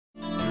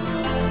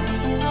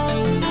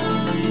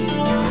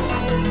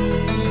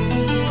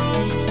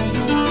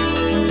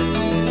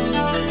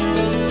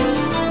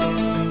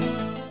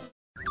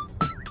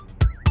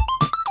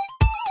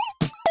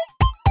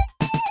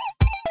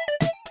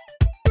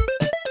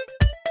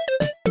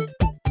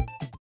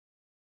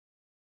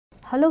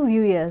Hello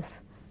viewers,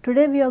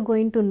 today we are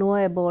going to know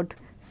about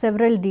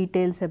several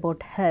details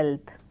about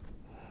health.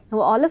 Now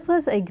all of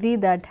us agree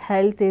that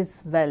health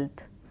is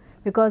wealth,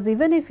 because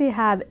even if we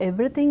have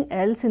everything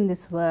else in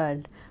this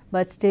world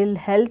but still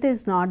health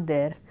is not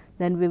there,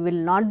 then we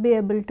will not be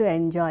able to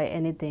enjoy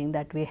anything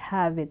that we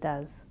have with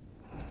us.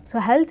 So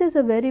health is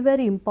a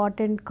very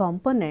important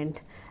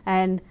component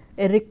and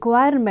a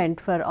requirement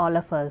for all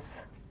of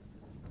us.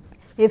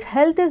 If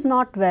health is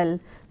not well,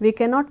 we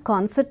cannot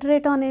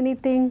concentrate on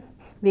anything,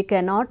 we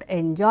cannot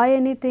enjoy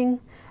anything,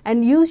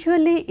 and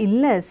usually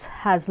illness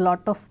has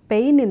lot of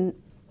pain in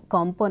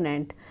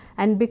component,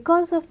 and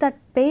because of that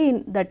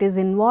pain that is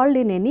involved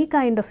in any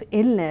kind of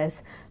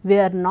illness, we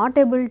are not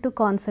able to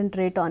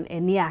concentrate on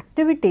any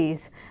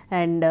activities,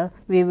 and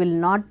we will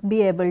not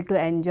be able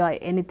to enjoy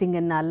anything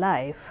in our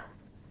life.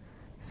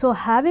 So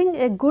having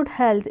a good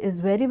health is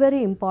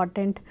very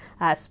important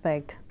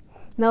aspect.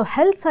 Now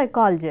health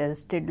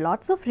psychologists did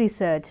lots of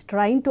research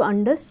trying to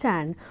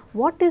understand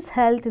what is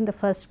health in the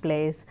first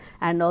place,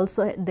 and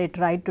also they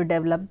tried to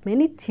develop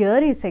many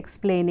theories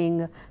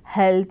explaining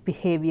health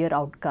behavior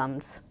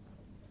outcomes.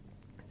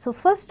 So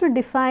first, to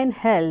define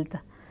health,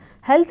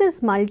 health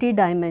is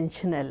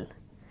multidimensional.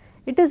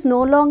 It is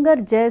no longer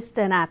just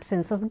an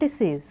absence of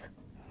disease.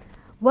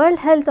 World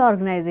Health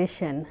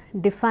Organization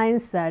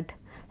defines that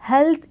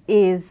health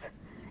is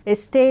a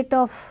state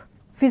of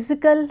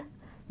physical,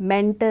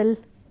 mental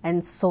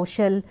and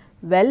social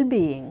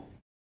well-being.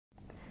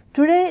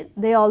 Today,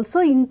 they also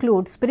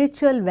include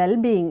spiritual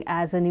well-being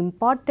as an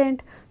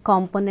important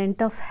component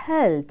of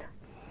health,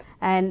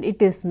 and it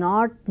is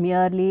not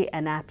merely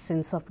an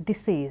absence of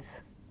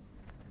disease.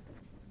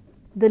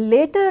 The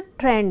later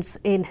trends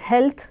in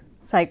health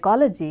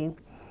psychology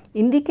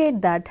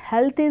indicate that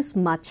health is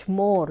much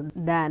more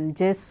than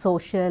just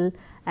social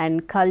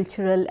and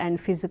cultural and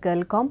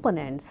physical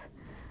components.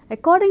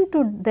 According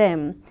to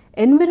them,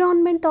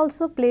 environment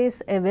also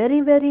plays a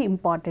very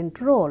important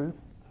role.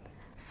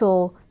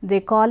 So they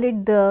call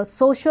it the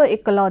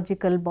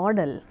socio-ecological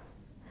model.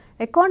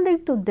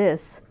 According to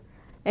this,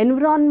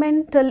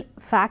 environmental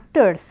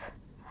factors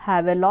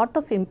have a lot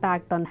of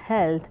impact on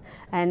health,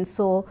 and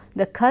so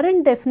the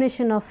current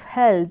definition of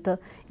health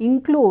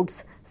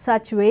includes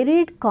such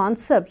varied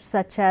concepts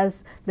such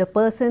as the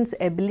person's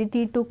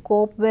ability to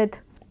cope with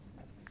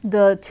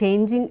the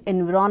changing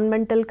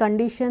environmental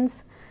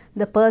conditions,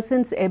 the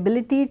person's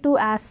ability to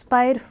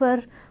aspire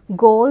for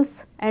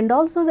goals, and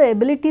also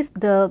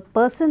the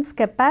person's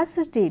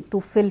capacity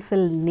to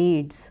fulfill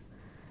needs.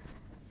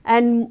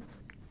 And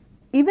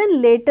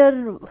even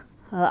later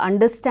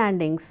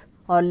understandings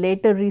or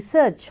later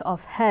research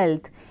of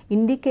health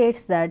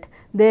indicates that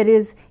there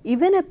is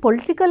even a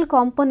political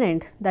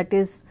component that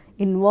is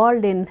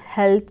involved in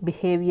health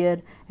behavior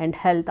and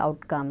health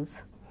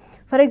outcomes.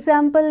 For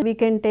example, we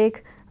can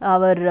take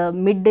our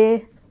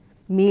midday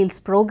meals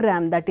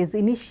program that is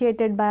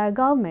initiated by a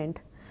government.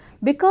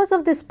 Because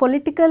of this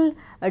political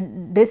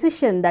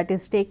decision that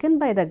is taken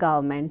by the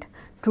government,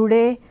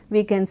 today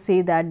we can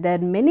see that there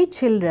are many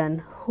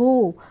children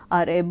who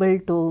are able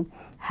to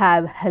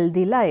have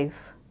healthy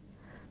life.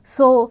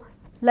 So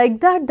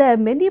like that, there are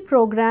many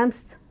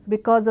programs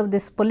because of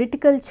this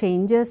political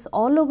changes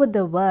all over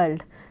the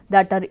world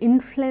that are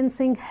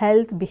influencing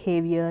health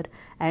behavior,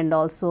 and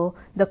also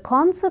the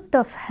concept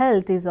of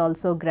health is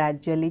also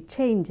gradually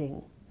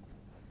changing.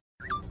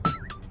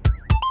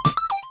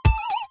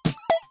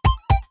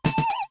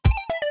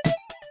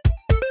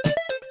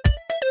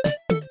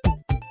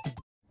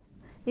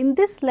 In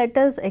this, let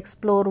us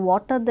explore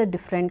what are the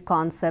different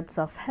concepts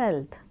of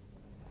health.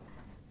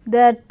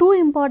 There are two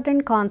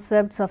important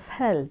concepts of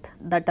health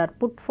that are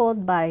put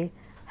forth by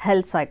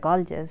health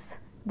psychologists.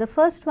 The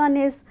first one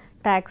is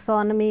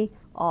taxonomy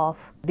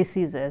of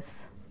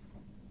diseases.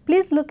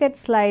 Please look at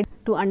slide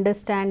to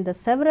understand the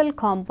several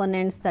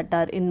components that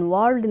are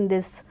involved in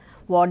this,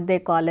 what they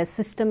call a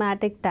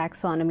systematic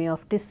taxonomy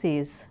of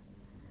disease.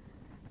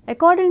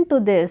 According to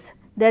this,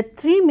 there are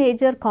three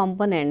major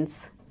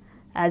components.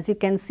 As you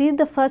can see,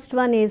 the first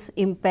one is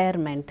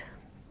impairment.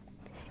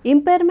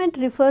 Impairment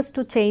refers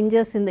to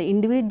changes in the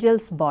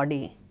individual's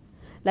body,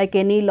 like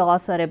any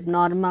loss or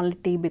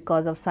abnormality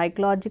because of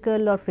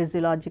psychological or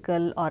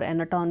physiological or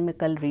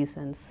anatomical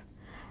reasons.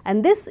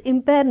 And this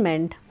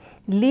impairment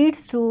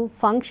leads to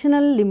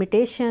functional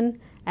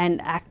limitation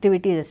and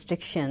activity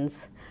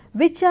restrictions,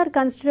 which are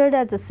considered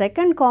as the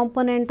second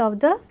component of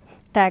the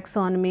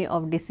taxonomy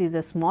of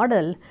diseases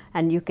model,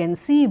 and you can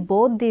see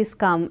both these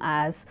come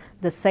as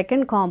the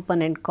second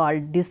component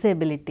called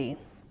disability.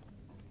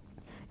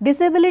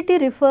 Disability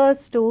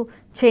refers to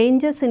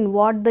changes in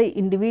what the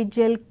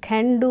individual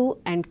can do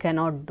and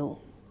cannot do.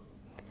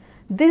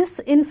 This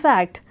in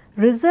fact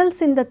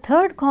results in the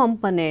third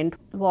component,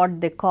 what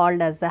they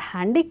called as the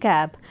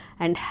handicap,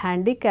 and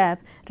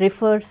handicap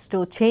refers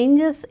to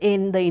changes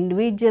in the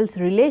individual's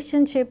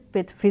relationship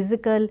with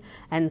physical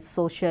and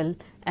social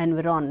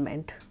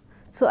environment.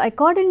 So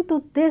according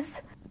to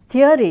this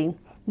theory,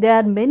 there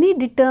are many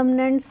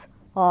determinants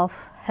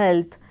of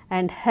health,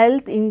 and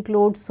health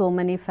includes so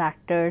many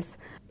factors.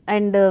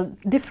 and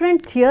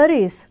different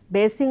theories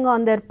basing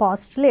on their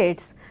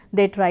postulates,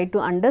 they try to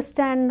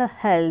understand the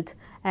health,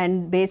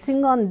 and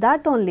basing on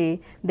that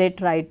only they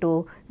try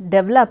to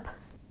develop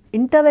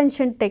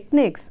intervention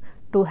techniques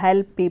to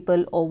help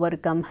people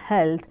overcome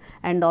health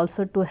and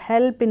also to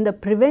help in the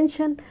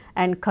prevention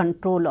and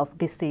control of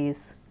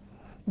disease.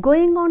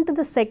 Going on to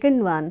the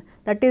second one,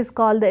 that is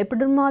called the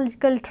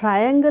epidemiological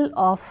triangle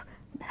of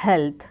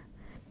health.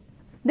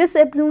 This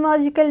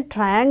epidemiological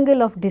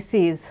triangle of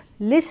disease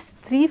lists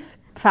three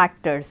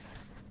factors: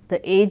 the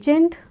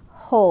agent,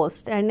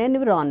 host and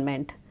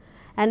environment.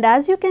 And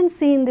as you can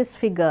see in this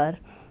figure,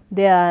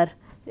 they are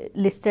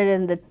listed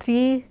in the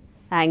three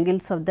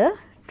angles of the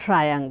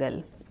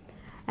triangle.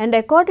 And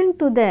according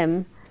to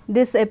them,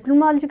 this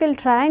epidemiological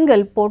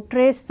triangle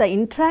portrays the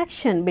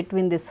interaction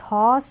between this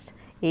host,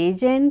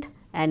 agent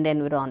and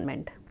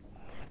environment.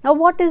 Now,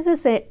 what is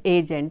this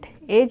agent?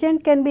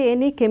 Agent can be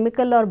any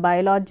chemical or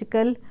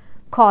biological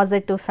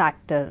causative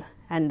factor,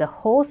 and the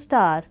host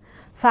are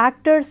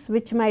factors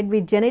which might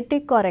be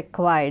genetic or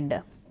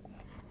acquired.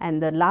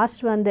 And the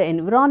last one, the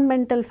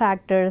environmental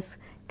factors,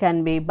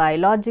 can be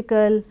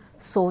biological,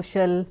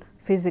 social,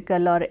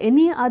 physical or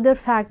any other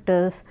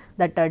factors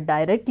that are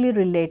directly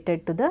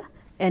related to the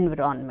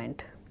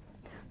environment.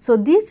 So,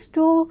 these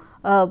two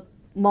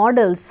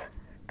models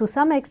to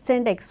some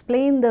extent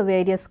explain the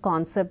various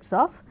concepts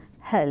of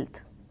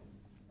health.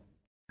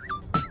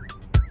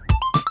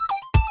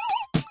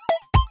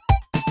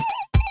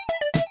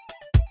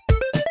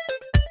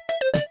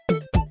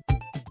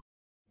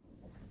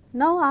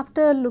 Now,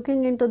 after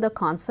looking into the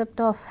concept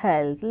of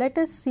health, let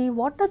us see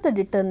what are the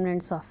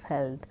determinants of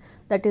health,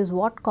 that is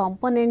what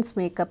components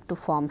make up to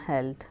form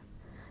health.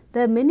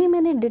 There are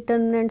many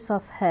determinants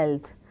of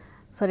health.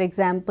 For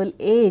example,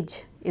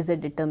 age is a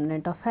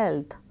determinant of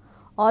health.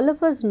 All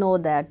of us know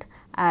that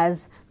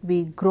as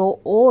we grow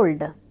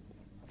old,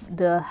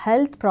 the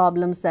health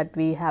problems that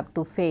we have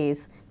to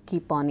face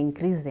keep on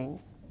increasing.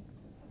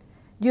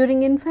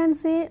 During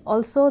infancy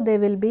also there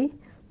will be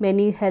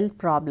many health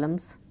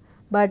problems.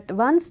 But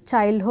once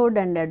childhood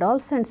and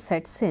adolescence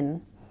sets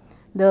in,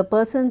 the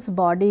person's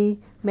body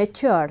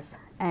matures,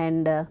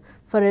 and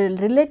for a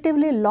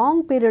relatively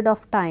long period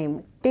of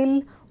time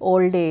till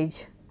old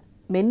age,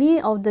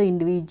 many of the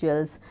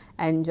individuals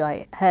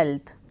enjoy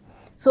health.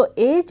 So,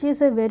 age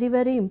is a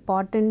very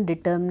important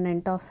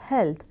determinant of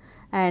health,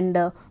 and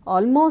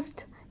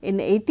almost in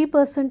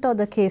 80% of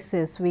the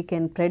cases we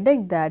can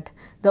predict that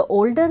the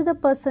older the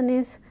person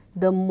is,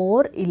 the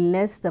more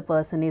illness the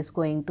person is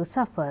going to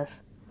suffer.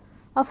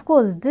 Of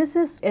course, this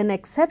is an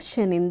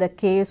exception in the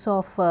case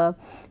of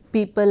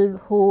people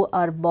who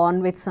are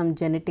born with some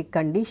genetic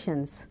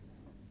conditions.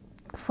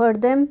 For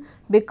them,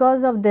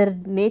 because of their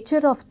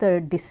nature of the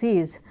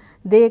disease,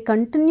 they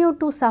continue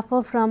to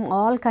suffer from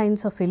all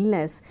kinds of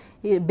illness,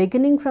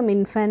 beginning from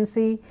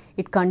infancy,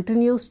 it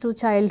continues to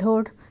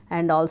childhood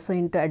and also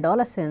into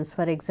adolescence.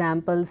 For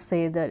example,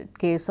 say the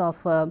case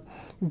of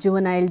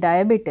juvenile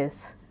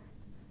diabetes.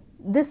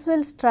 This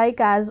will strike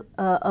as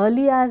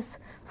early as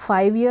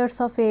 5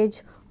 years of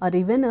age or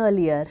even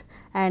earlier,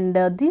 and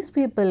these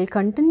people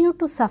continue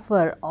to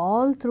suffer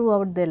all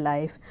throughout their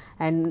life,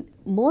 and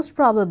most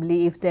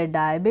probably if their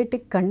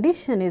diabetic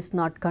condition is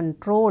not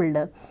controlled,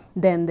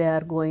 then they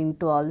are going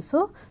to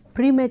also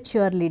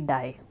prematurely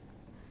die.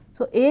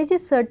 So, age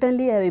is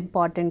certainly an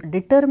important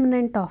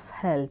determinant of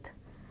health.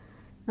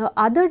 Now,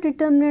 other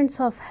determinants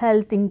of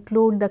health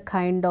include the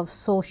kind of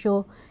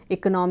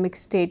socio-economic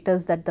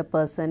status that the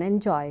person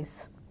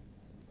enjoys,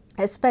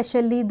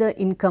 especially the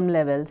income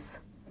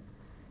levels.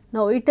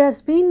 Now, it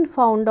has been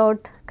found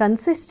out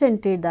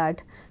consistently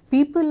that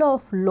people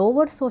of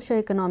lower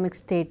socio-economic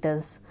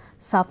status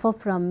suffer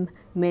from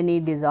many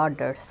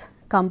disorders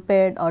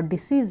compared or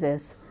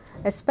diseases,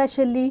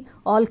 especially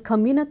all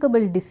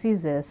communicable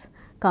diseases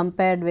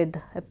compared with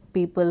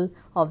people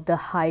of the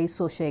high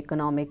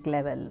socio-economic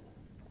level.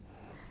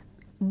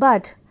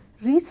 But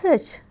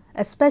research,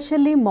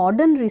 especially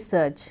modern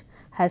research,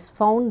 has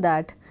found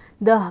that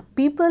the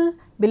people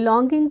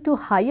belonging to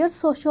higher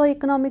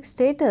socio-economic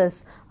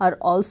status are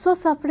also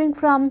suffering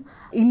from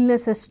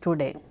illnesses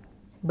today.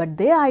 But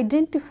they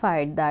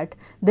identified that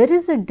there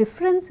is a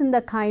difference in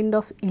the kind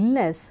of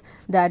illness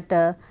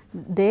that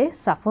they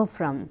suffer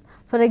from.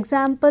 For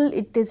example,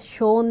 it is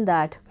shown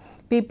that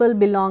people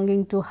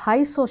belonging to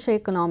high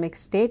socio-economic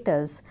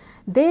status,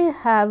 they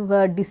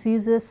have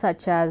diseases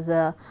such as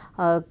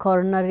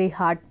coronary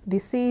heart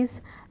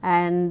disease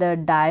and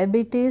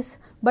diabetes,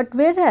 but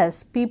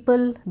whereas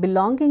people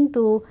belonging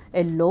to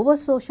a lower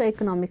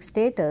socio-economic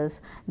status,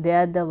 they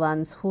are the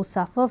ones who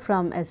suffer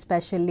from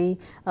especially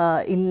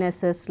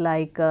illnesses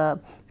like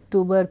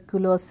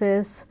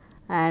tuberculosis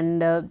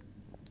and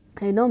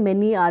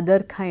many other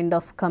kind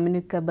of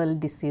communicable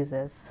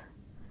diseases.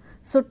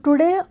 So,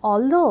 today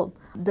although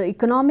the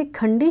economic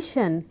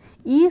condition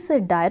is a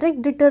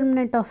direct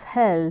determinant of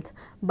health,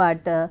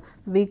 but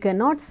we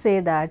cannot say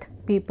that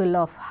people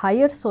of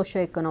higher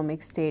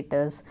socio-economic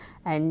status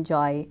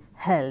enjoy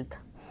health.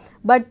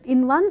 But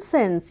in one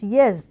sense,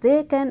 yes,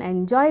 they can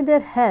enjoy their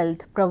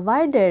health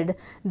provided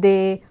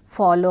they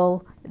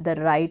follow the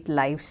right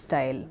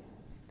lifestyle.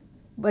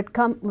 But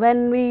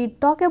when we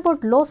talk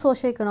about low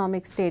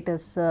socioeconomic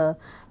status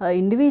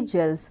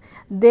individuals,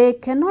 they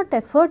cannot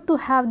afford to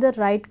have the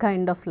right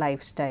kind of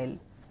lifestyle.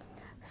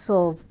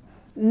 So,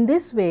 in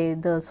this way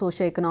the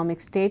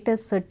socioeconomic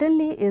status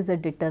certainly is a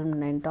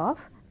determinant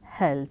of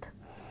health,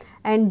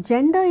 and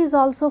gender is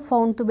also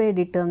found to be a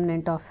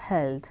determinant of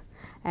health,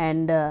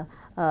 and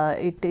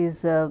it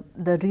is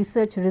the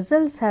research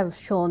results have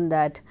shown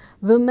that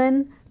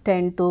women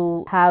tend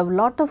to have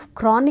lot of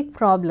chronic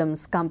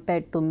problems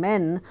compared to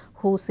men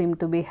who seem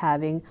to be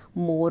having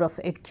more of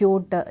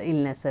acute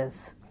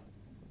illnesses.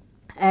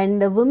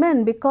 And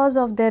women, because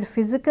of their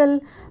physical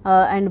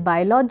and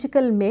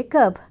biological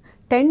makeup,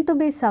 tend to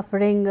be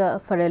suffering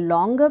for a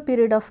longer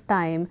period of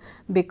time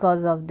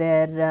because of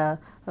their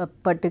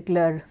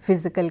particular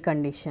physical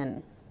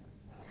condition.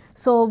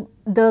 So,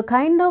 the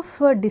kind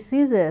of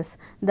diseases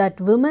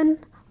that women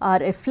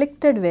are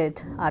afflicted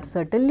with are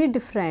certainly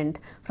different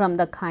from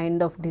the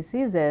kind of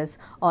diseases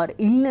or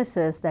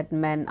illnesses that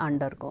men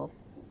undergo.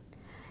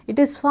 It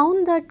is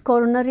found that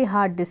coronary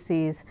heart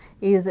disease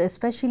is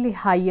especially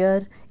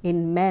higher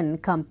in men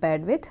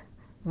compared with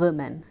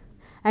women,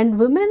 and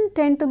women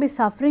tend to be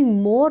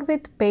suffering more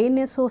with pain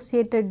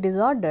associated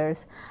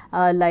disorders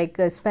like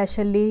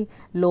especially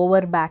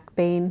lower back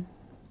pain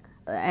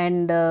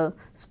and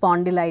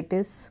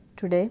spondylitis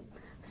today.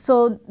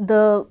 So,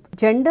 the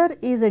gender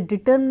is a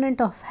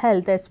determinant of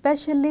health,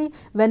 especially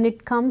when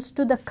it comes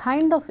to the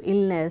kind of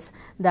illness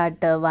that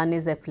one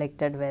is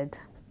afflicted with.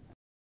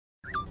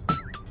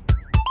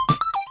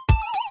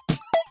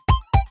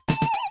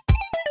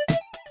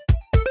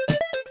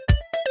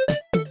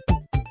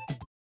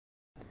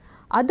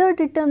 Other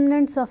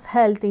determinants of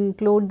health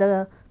include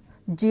the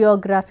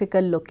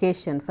geographical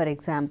location, for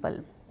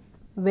example,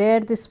 where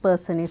this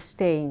person is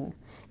staying.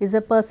 Is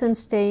a person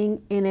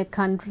staying in a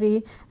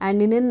country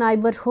and in a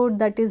neighborhood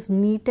that is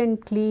neat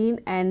and clean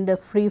and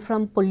free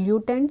from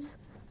pollutants,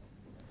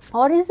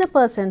 or is a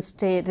person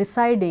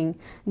residing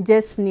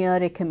just near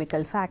a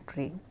chemical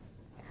factory?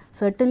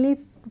 Certainly,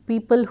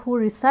 people who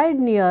reside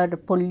near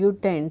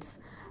pollutants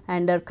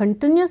and are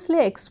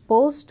continuously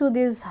exposed to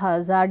these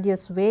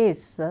hazardous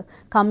wastes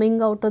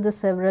coming out of the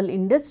several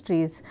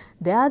industries,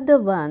 they are the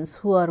ones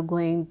who are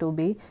going to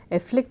be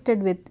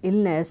afflicted with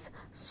illness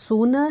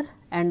sooner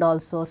and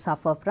also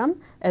suffer from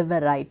a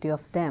variety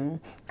of them,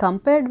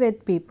 compared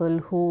with people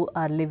who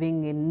are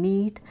living in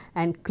neat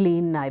and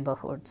clean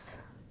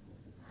neighborhoods.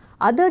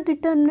 Other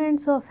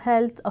determinants of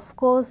health, of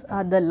course,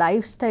 are the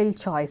lifestyle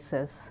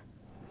choices.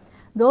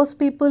 Those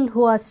people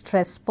who are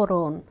stress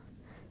prone,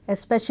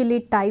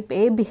 especially type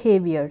A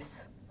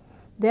behaviors,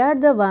 they are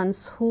the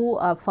ones who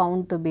are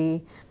found to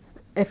be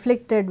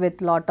afflicted with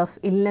lot of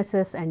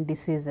illnesses and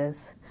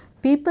diseases.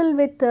 People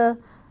with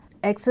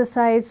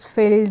exercise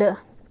filled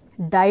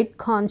diet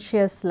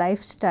conscious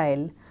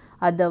lifestyle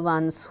are the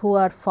ones who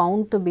are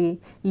found to be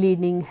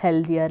leading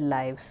healthier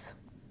lives.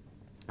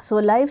 So,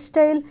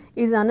 lifestyle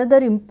is another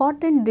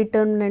important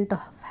determinant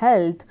of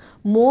health,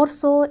 more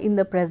so in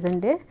the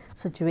present day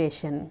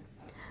situation.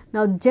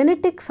 Now,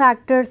 genetic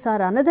factors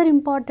are another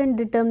important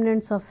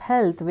determinants of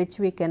health which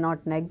we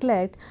cannot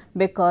neglect,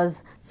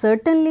 because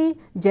certainly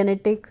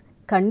genetic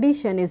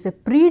condition is a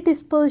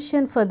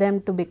predisposition for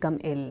them to become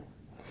ill.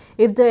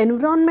 If the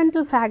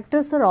environmental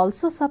factors are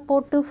also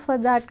supportive for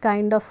that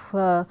kind of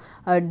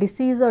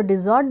disease or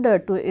disorder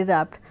to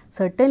erupt,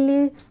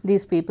 certainly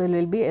these people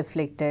will be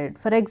afflicted.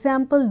 For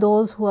example,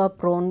 those who are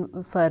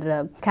prone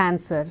for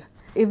cancer.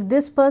 If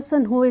this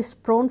person who is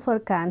prone for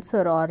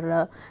cancer,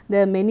 or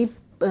there are many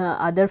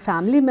other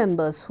family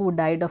members who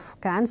died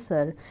of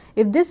cancer,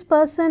 if this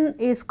person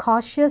is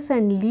cautious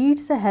and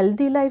leads a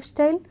healthy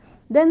lifestyle,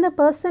 then the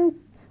person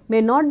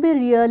may not be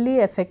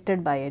really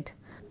affected by it.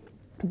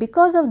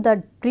 Because of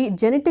that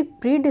genetic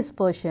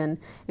predisposition,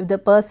 if the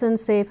person,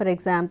 say for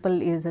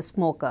example, is a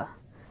smoker,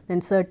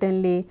 then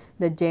certainly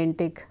the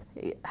genetic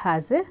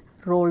has a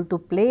role to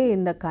play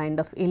in the kind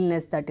of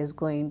illness that is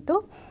going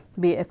to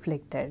be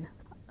afflicted.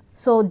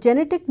 So,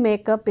 genetic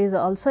makeup is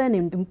also an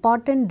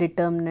important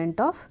determinant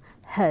of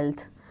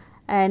health,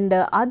 and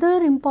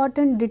other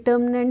important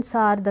determinants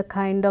are the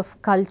kind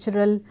of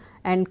cultural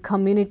and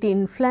community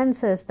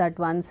influences that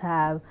ones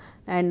have,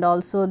 and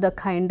also the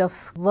kind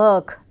of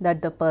work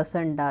that the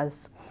person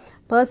does.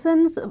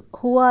 Persons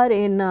who are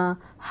in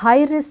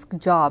high risk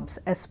jobs,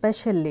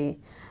 especially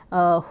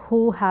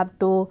who have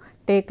to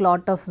take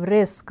lot of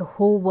risk,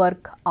 who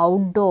work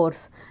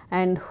outdoors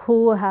and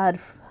who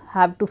have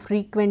to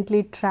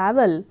frequently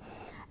travel,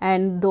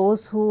 and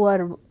those who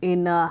are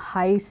in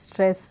high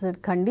stress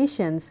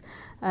conditions,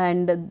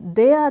 and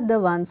they are the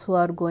ones who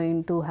are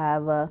going to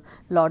have a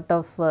lot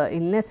of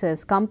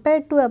illnesses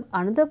compared to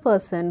another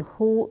person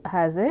who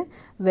has a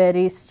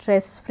very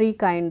stress free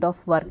kind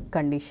of work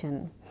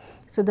condition.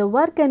 So, the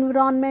work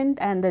environment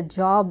and the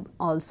job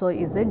also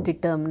is a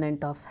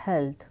determinant of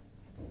health.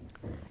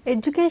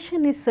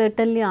 Education is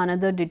certainly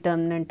another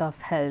determinant of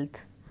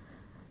health.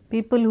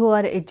 People who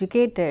are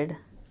educated,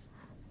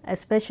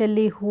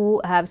 especially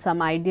who have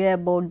some idea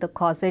about the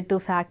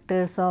causative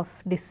factors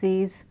of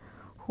disease,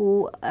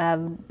 who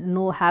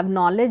have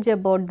knowledge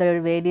about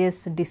the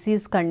various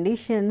disease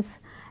conditions,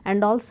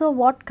 and also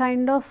what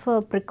kind of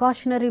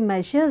precautionary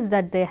measures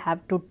that they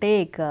have to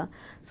take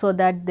so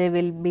that they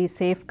will be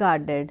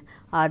safeguarded,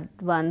 are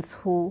ones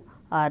who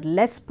are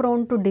less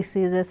prone to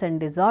diseases and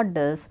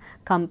disorders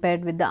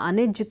compared with the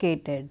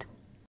uneducated.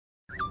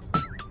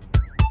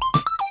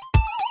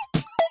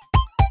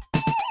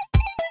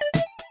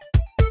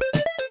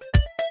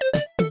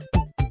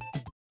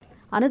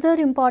 Another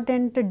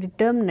important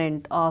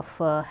determinant of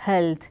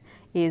health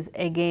is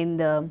again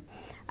the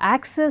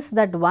access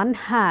that one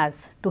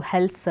has to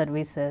health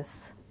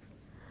services.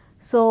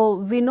 So,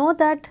 we know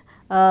that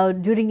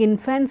during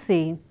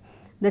infancy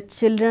the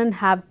children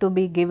have to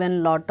be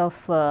given lot of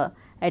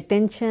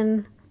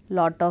attention,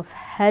 lot of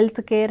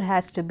health care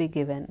has to be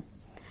given,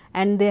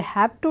 and they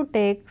have to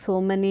take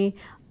so many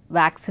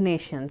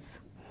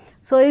vaccinations.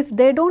 So, if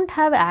they do not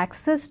have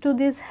access to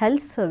these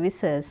health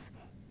services,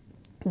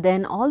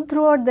 then all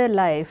throughout their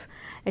life,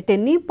 at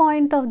any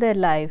point of their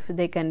life,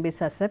 they can be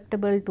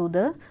susceptible to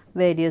the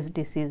various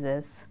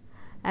diseases.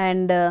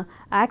 And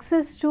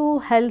access to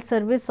health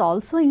service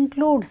also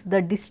includes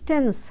the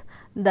distance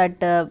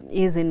that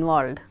is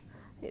involved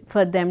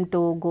for them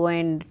to go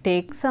and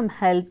take some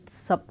health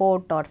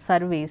support or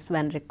service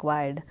when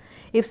required.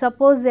 If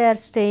suppose they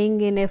are staying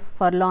in a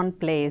forlorn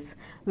place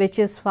which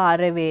is far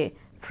away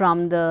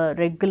from the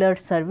regular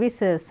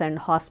services and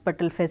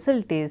hospital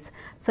facilities,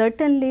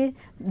 certainly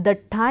the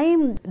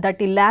time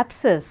that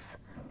elapses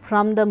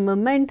from the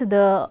moment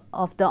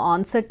of the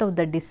onset of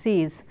the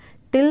disease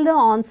till the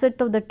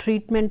onset of the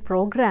treatment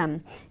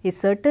program is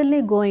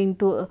certainly going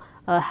to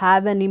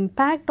have an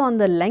impact on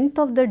the length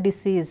of the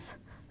disease.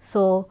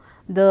 So,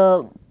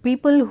 the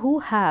people who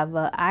have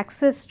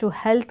access to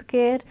health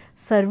care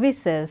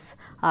services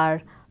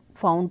are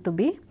found to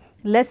be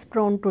less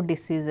prone to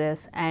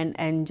diseases and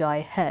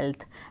enjoy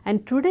health.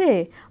 And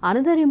today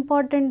another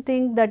important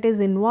thing that is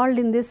involved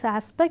in this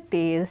aspect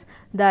is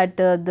that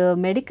the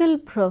medical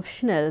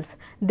professionals,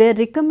 they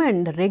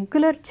recommend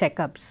regular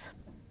checkups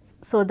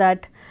so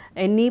that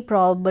any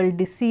probable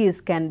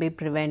disease can be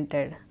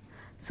prevented.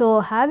 So,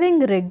 having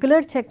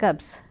regular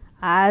checkups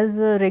as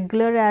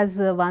regular as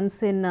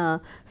once in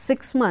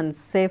 6 months,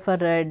 say for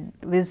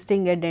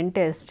visiting a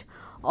dentist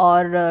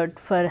or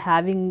for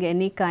having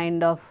any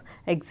kind of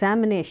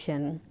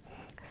examination.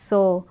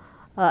 So,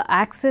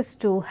 access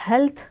to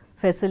health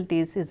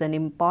facilities is an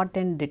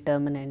important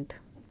determinant.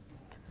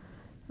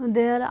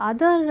 There are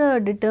other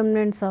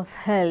determinants of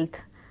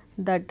health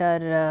that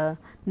are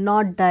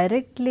not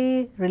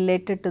directly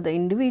related to the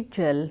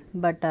individual,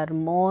 but are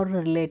more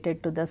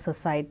related to the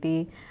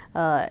society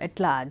at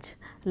large,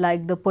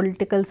 like the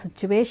political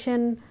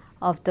situation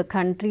of the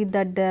country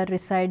that they are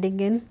residing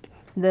in,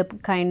 the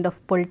kind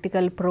of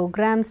political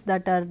programs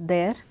that are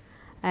there,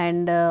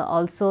 and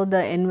also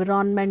the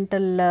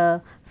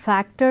environmental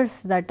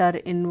factors that are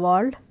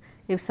involved.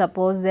 If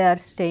suppose they are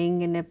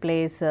staying in a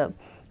place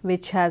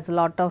which has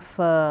lot of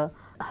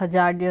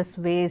hazardous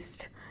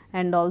waste,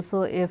 and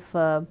also if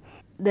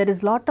there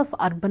is lot of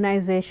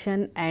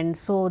urbanization, and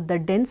so the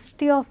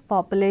density of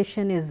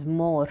population is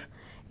more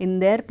in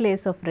their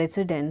place of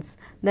residence,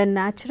 then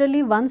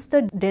naturally once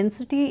the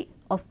density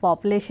of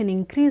population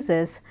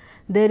increases,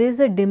 there is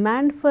a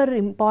demand for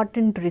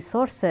important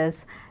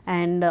resources,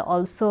 and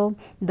also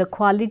the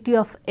quality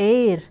of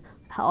air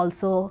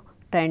also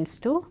tends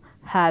to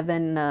have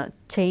an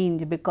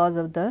change because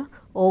of the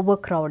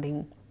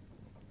overcrowding.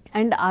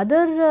 And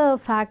other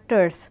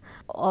factors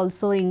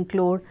also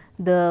include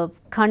the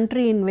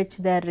country in which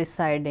they are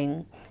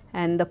residing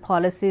and the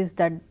policies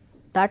that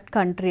that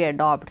country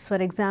adopts. For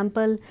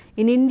example,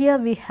 in India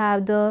we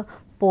have the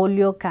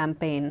polio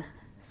campaign.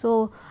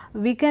 So,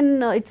 we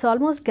can it is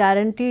almost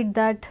guaranteed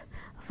that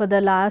for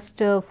the last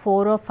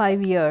 4 or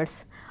 5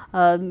 years,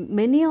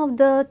 many of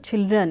the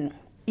children,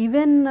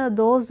 even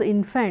those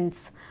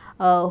infants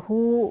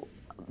who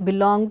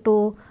belong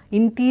to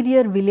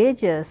interior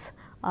villages,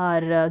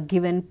 are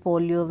given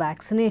polio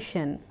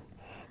vaccination,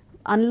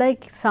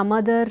 unlike some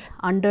other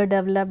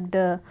underdeveloped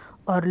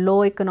or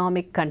low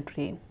economic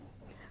country.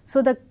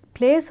 So, the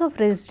place of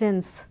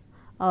residence,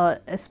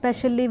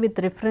 especially with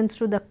reference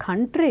to the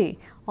country,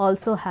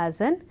 also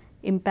has an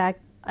impact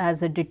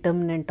as a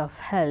determinant of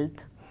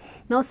health.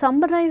 Now,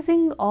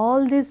 summarizing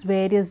all these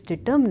various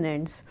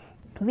determinants,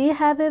 we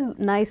have a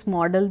nice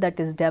model that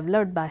is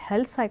developed by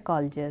health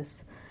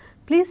psychologists.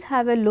 Please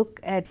have a look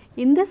at,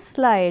 in this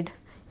slide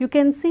you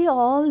can see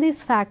all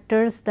these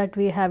factors that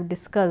we have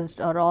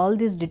discussed, or all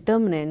these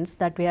determinants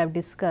that we have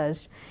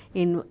discussed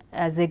in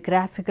as a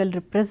graphical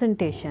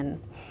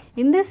representation.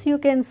 In this you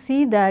can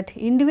see that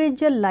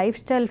individual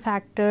lifestyle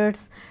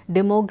factors,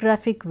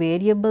 demographic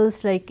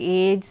variables like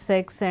age,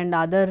 sex and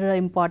other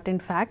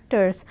important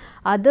factors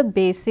are the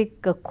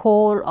basic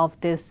core of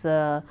this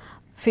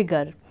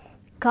figure.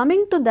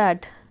 Coming to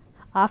that,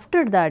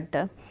 after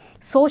that,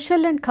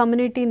 social and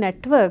community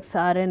networks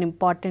are an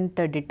important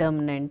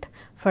determinant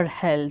for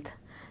health,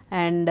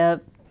 and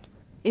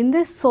in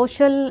this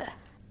social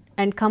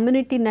and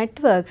community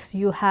networks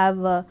you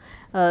have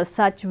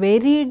such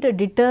varied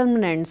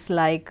determinants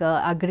like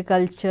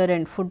agriculture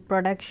and food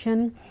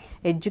production,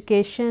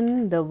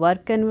 education, the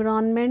work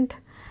environment,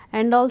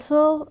 and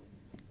also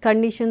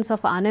conditions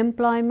of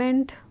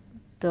unemployment,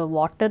 the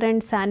water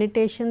and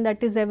sanitation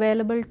that is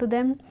available to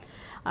them,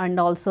 and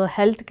also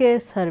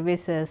healthcare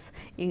services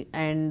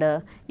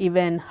and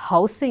even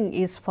housing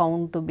is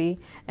found to be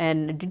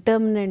an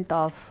determinant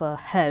of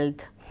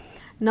health.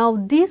 Now,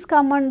 these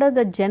come under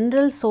the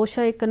general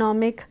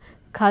socio-economic,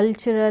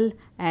 cultural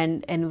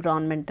and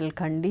environmental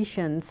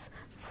conditions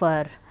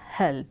for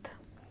health.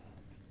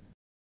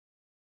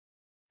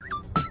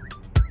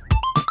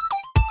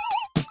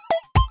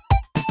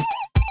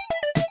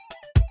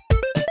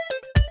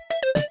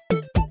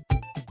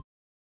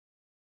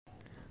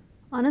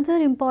 Another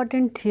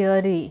important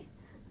theory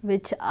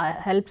which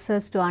helps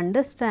us to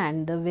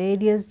understand the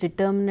various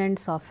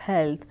determinants of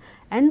health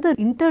and the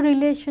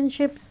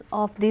interrelationships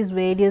of these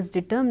various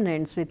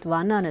determinants with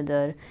one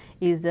another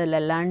is the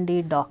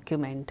Lalande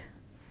document.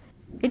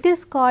 It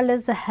is called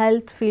as the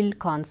health field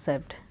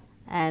concept,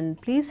 and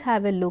please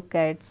have a look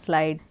at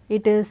slide.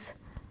 It is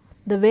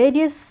the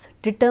various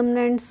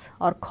determinants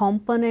or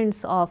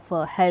components of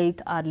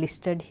health are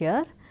listed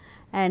here,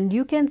 and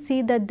you can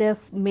see that there are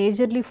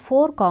majorly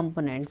 4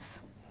 components.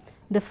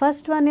 The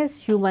first one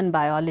is human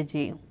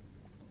biology,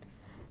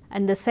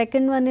 and the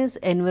second one is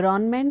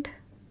environment,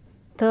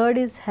 third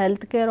is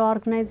healthcare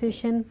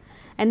organization,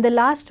 and the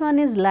last one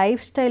is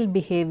lifestyle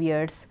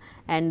behaviors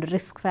and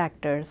risk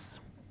factors.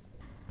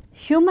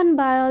 Human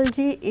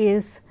biology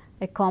is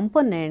a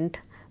component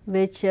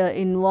which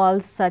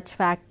involves such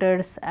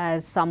factors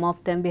as some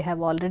of them we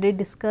have already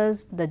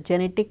discussed: the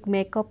genetic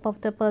makeup of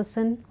the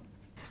person,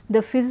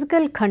 the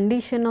physical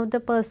condition of the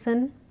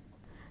person,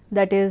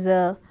 that is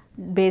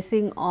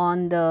basing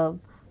on the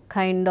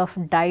kind of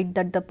diet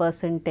that the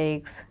person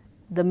takes,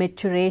 the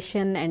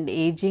maturation and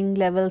aging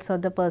levels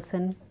of the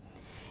person.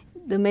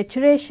 The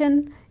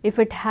maturation, if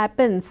it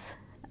happens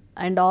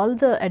and all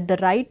the at the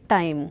right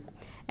time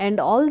and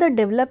all the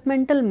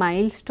developmental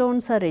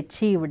milestones are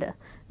achieved,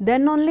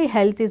 then only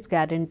health is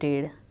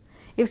guaranteed.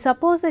 If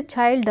suppose a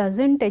child does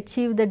not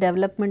achieve the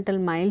developmental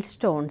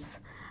milestones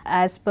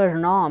as per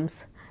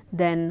norms,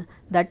 then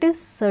that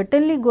is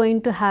certainly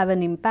going to have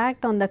an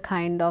impact on the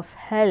kind of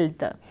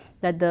health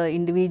that the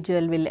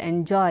individual will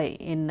enjoy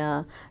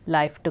in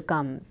life to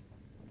come.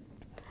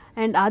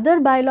 And other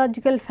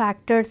biological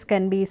factors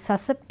can be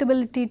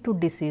susceptibility to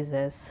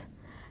diseases.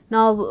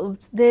 Now,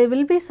 there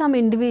will be some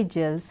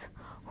individuals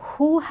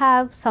who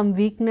have some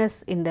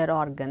weakness in their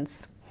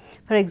organs.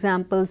 For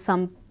example,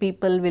 some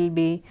people will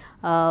be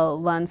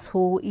ones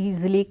who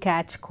easily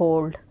catch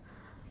cold,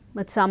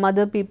 but some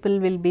other people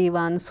will be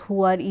ones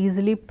who are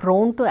easily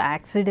prone to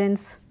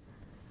accidents,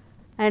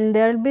 and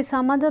there will be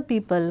some other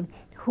people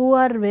who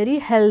are very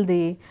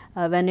healthy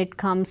when it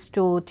comes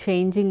to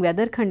changing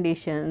weather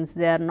conditions.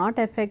 They are not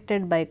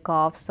affected by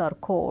coughs or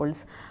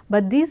colds,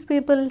 but these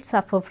people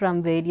suffer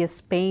from various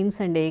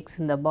pains and aches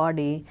in the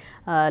body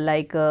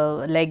like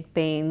leg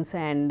pains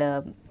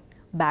and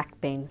back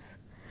pains.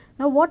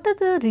 Now, what are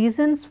the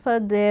reasons for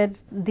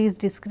these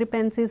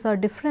discrepancies or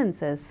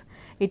differences?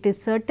 It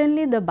is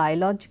certainly the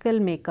biological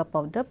makeup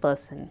of the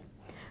person.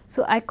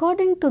 So,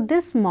 according to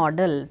this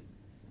model,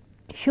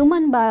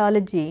 human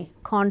biology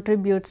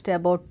contributes to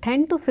about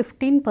 10 to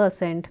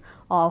 15%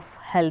 of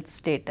health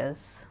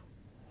status.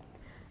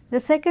 The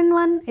second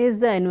one is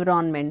the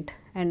environment,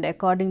 and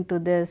according to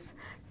this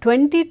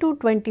 20 to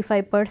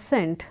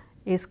 25%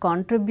 is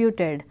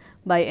contributed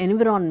by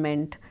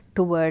environment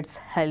towards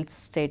health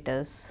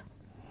status.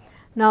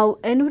 Now,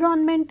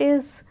 environment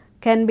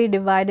can be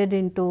divided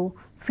into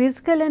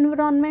physical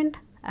environment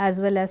as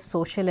well as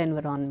social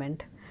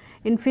environment.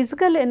 In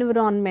physical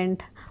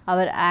environment,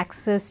 our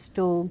access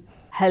to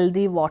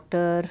healthy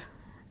water,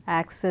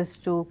 access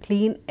to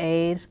clean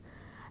air,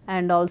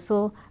 and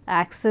also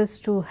access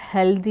to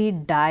healthy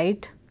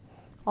diet,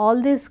 all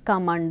these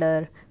come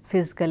under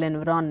physical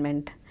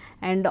environment,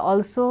 and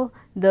also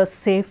the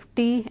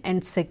safety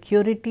and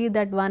security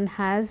that one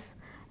has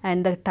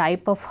and the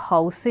type of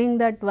housing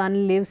that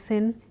one lives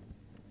in,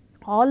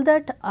 all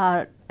that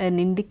are an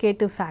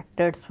indicative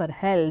factors for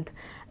health,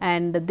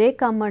 and they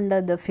come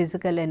under the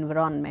physical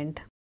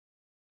environment.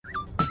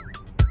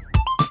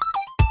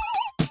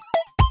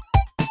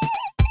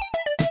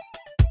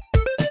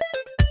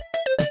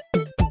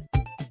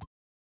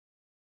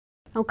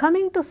 Now,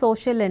 coming to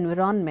social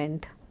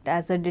environment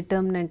as a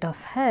determinant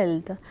of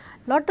health,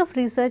 lot of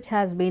research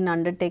has been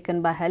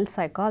undertaken by health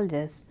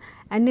psychologists,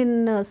 and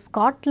in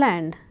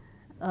Scotland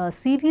a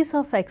series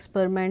of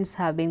experiments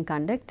have been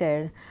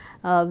conducted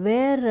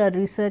where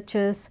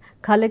researchers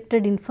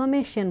collected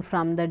information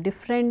from the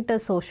different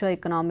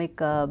socio-economic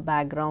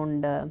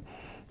background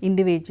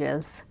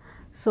individuals.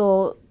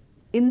 So,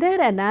 in their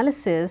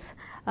analysis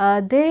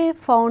they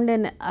found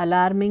an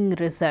alarming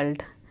result.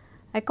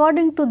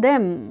 According to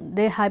them,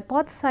 they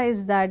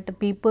hypothesized that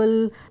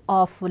people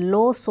of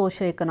low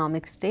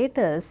socio-economic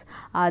status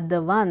are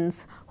the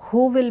ones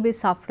who will be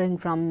suffering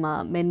from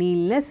many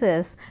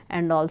illnesses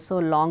and also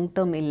long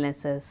term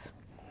illnesses.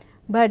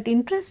 But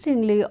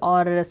interestingly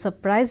or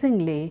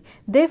surprisingly,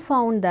 they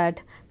found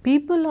that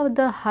people of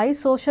the high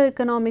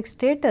socioeconomic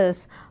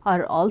status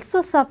are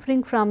also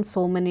suffering from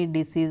so many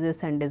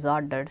diseases and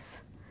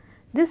disorders.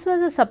 This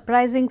was a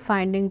surprising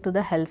finding to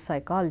the health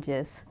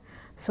psychologists.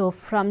 So,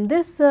 from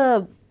this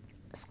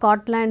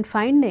Scotland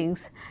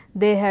findings,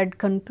 they had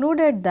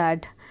concluded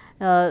that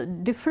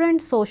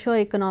different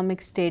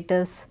socio-economic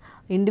status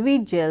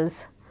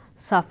individuals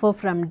suffer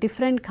from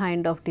different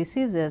kind of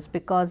diseases,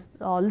 because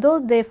although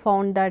they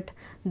found that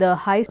the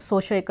high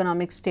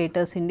socio-economic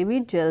status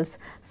individuals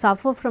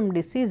suffer from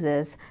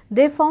diseases,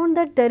 they found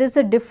that there is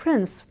a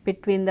difference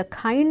between the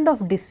kind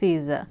of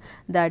disease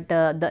that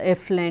the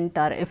affluent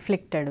are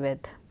afflicted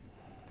with.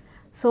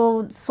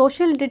 So,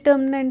 social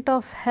determinant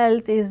of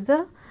health is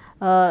the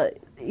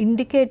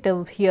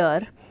indicative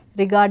here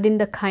regarding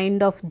the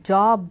kind of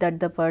job that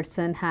the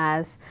person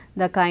has,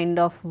 the kind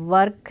of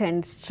work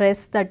and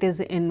stress that is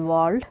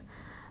involved.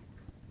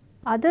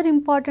 Other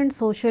important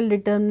social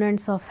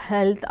determinants of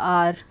health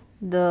are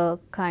the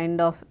kind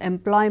of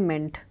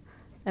employment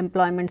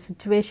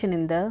situation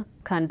in the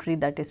country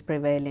that is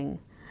prevailing.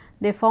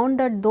 They found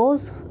that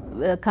those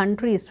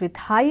countries with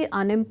high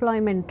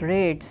unemployment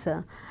rates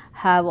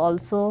have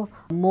also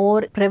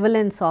more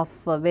prevalence of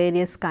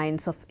various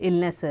kinds of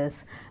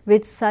illnesses,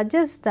 which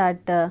suggests that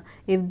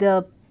if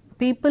the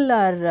people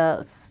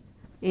are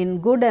in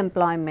good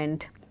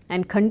employment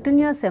and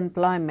continuous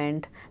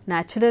employment,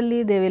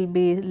 naturally they will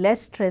be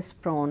less stress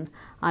prone,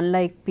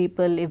 unlike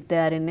people if they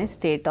are in a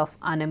state of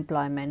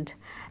unemployment.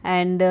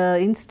 And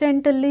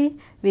incidentally,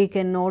 we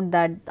can note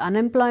that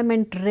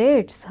unemployment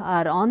rates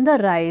are on the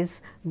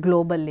rise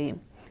globally.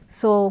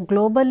 So,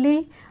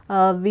 globally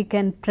we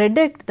can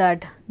predict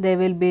that there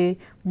will be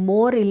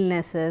more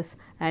illnesses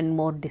and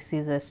more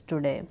diseases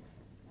today.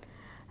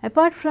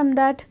 Apart from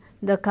that,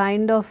 the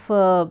kind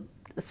of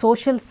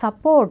social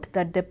support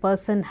that the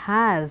person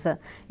has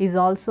is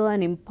also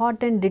an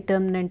important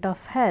determinant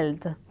of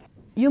health.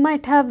 You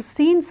might have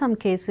seen some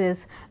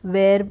cases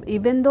where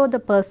even though the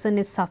person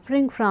is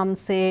suffering from,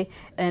 say,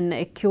 an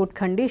acute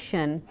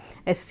condition,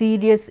 a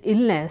serious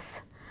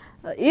illness,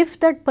 if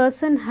that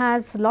person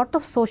has lot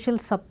of social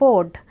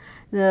support,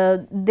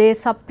 they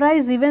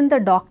surprise even the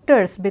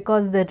doctors,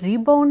 because they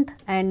rebound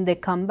and they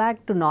come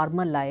back to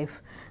normal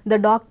life. The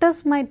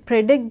doctors might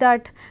predict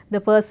that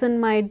the person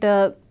might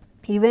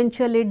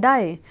eventually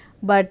die,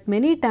 but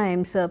many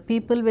times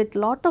people with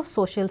lot of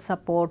social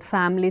support,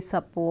 family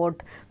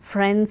support,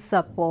 friends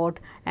support,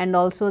 and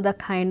also the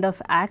kind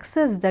of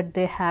access that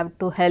they have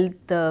to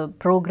health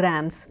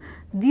programs,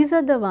 these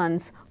are the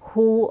ones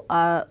who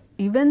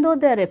even though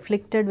they are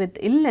afflicted with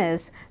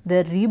illness,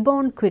 they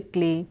rebound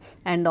quickly,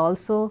 and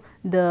also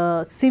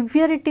the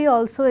severity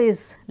also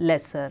is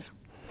lesser.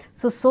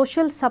 So,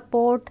 social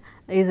support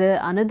is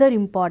another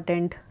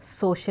important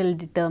social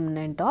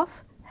determinant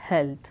of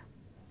health.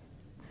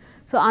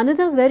 So,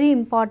 another very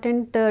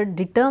important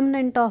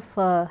determinant of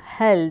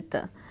health,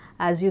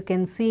 as you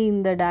can see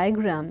in the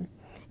diagram,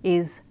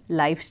 is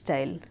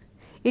lifestyle.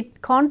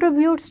 It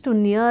contributes to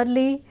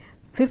nearly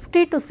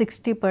 50 to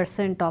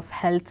 60% of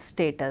health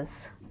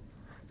status.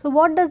 So,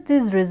 what does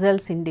these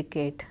results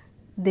indicate?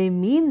 They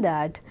mean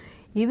that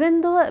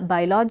even though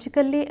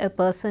biologically a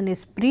person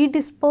is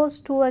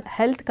predisposed to a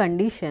health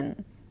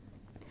condition,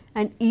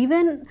 and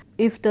even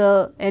if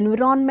the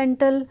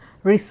environmental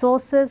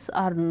resources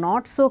are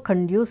not so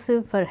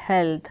conducive for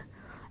health,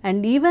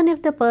 and even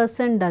if the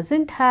person does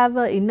not have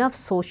enough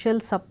social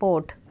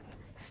support,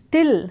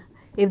 still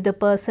if the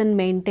person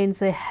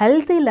maintains a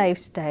healthy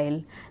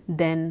lifestyle,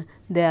 then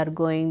they are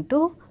going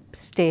to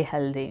stay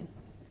healthy.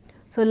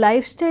 So,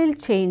 lifestyle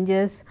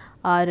changes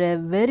are a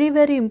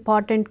very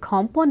important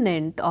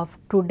component of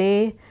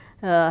today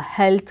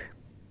health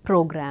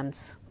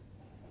programs.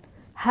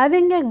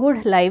 Having a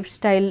good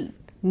lifestyle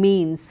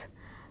means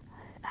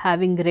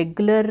having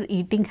regular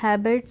eating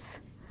habits,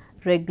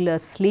 regular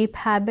sleep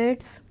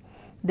habits,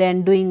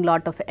 then doing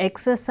lot of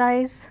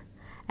exercise,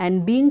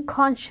 and being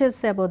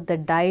conscious about the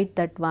diet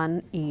that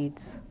one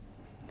eats,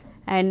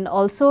 and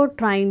also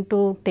trying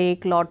to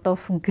take lot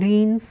of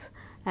greens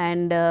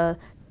and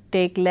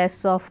take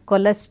less of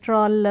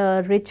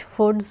cholesterol rich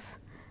foods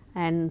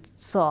and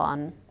so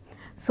on.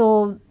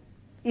 So,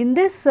 in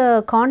this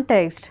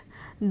context,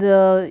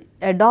 the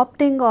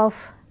adopting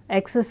of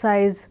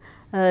exercise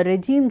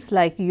regimes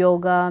like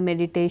yoga,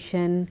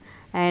 meditation,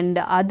 and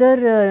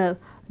other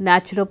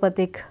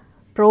naturopathic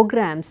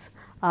programs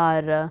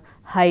are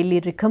highly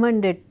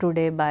recommended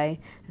today by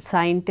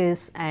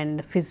scientists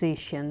and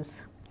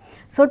physicians.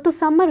 So, to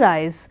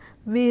summarize,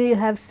 we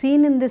have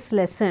seen in this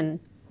lesson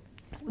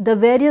the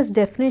various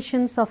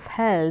definitions of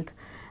health,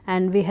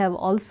 and we have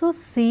also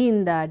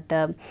seen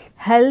that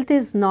health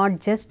is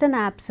not just an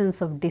absence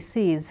of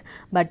disease,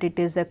 but it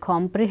is a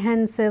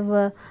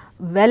comprehensive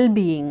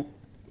well-being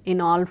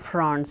in all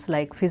fronts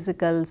like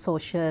physical,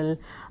 social,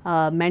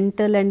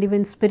 mental, and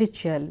even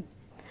spiritual.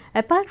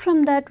 Apart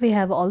from that, we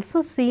have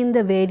also seen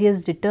the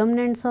various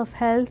determinants of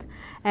health,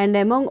 and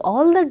among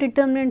all the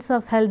determinants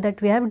of health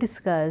that we have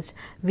discussed,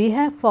 we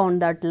have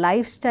found that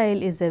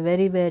lifestyle is a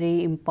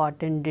very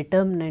important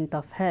determinant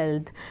of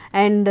health,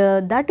 and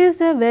that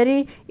is a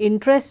very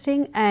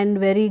interesting and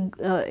very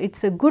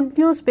it's a good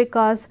news,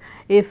 because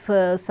if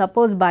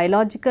suppose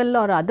biological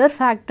or other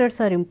factors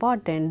are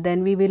important,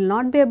 then we will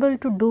not be able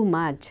to do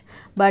much,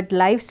 but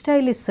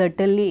lifestyle is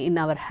certainly in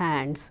our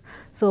hands.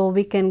 So,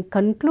 we can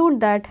conclude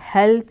that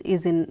health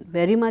is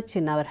very much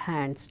in our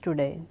hands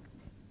today.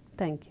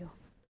 Thank you.